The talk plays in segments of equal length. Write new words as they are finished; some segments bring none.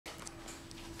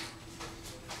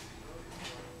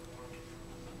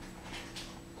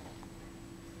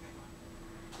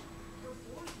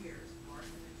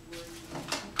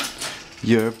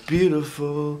You're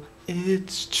beautiful,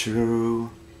 it's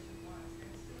true.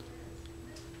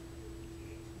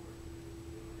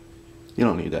 You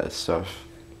don't need that stuff.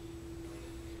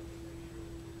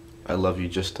 I love you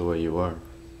just the way you are.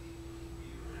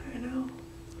 I know.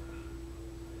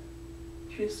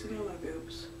 Did you zoom in on my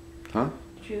boobs? Huh?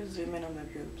 Did you zoom in on my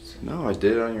boobs? No, I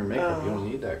did it on your makeup. You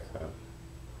don't need that crap.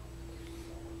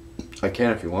 I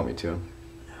can if you want me to.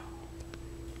 No.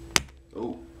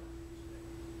 Oh.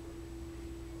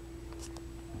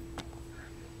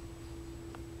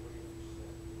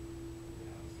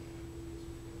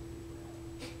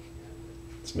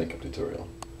 It's a makeup tutorial.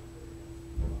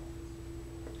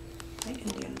 My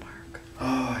Indian mark.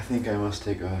 Oh, I think I must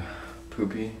take a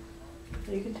poopy.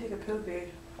 You can take a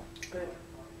poopy, but...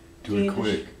 Do it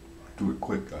quick. Do it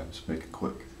quick, guys. Make it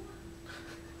quick.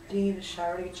 Do you need a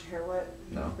shower to get your hair wet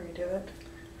No. before you do it?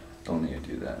 Don't need to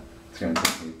do that. It's gonna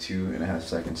take me 2.5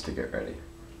 seconds to get ready.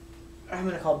 I'm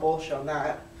gonna call bullshit on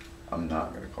that. I'm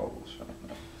not gonna call bullshit on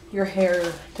that. Your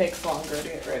hair takes longer to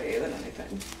get ready than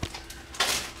anything.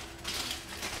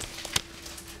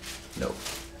 Nope.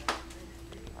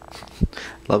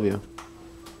 Love you.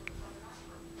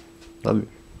 Love you.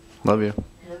 Love you.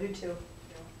 Love you too.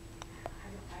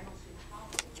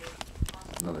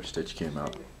 Another stitch came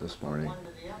out this morning.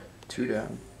 2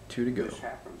 down, 2 to go.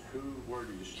 Where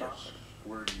do you start?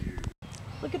 Where do you...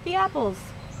 Look at the apples.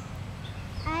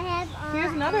 I have.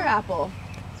 Here's another apple.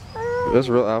 Those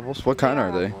real apples? What kind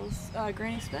are they? Apples.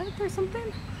 Granny Smith or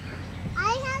something?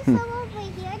 I have some over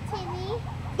here, Timmy.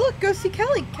 Look, go see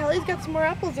Kelly. Kelly's got some more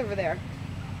apples over there.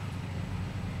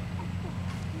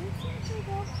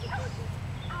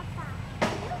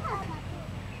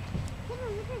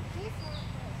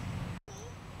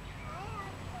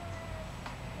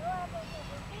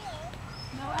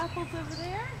 No apples over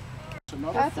there?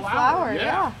 Another That's a flower,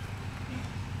 yeah.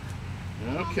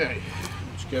 Okay,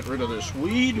 let's get rid of this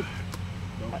weed.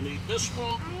 Don't need this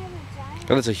one.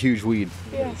 Oh, that's a huge weed.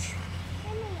 Yes.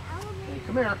 Hey,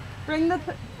 come here. Bring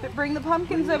the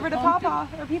pumpkins over to Papa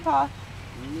or Peepaw.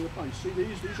 You see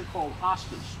these? These are called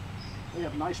hostas. They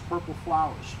have nice purple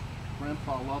flowers.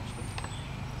 Grandpa loves them.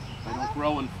 They don't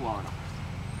grow in Florida.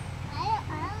 I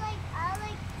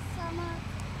like summer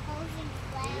posing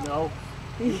flowers. You know,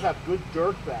 you have good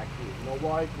dirt back here. You know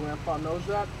why Grandpa knows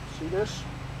that? See this?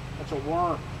 That's a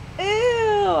worm. Ew,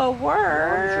 a Worms worm.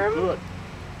 are good.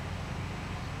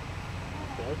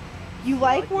 Okay. You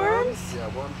like worms? Yeah,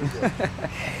 worms are good.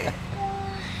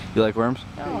 You like worms?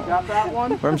 Okay, you got that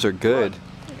one? Worms are good.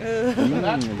 So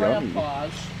that's Yummy.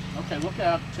 Grandpa's. Okay, look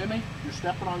out. Timmy, you're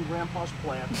stepping on Grandpa's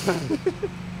plant.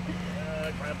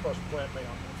 Grandpa's plant may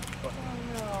Oh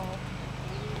no.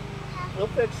 He'll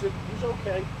fix it. He's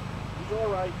okay. He's all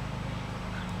right.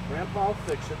 Grandpa will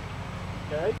fix it.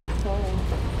 Okay?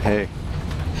 Hey,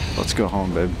 let's go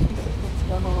home, babe. Let's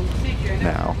go home.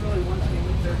 Now. Really wants me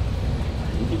with her.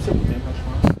 You can sit with him.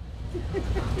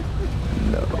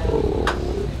 No.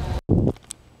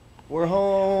 We're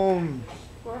home.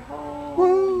 We're home.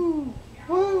 Woo!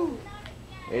 Woo!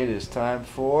 It is time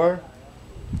for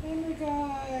Hey,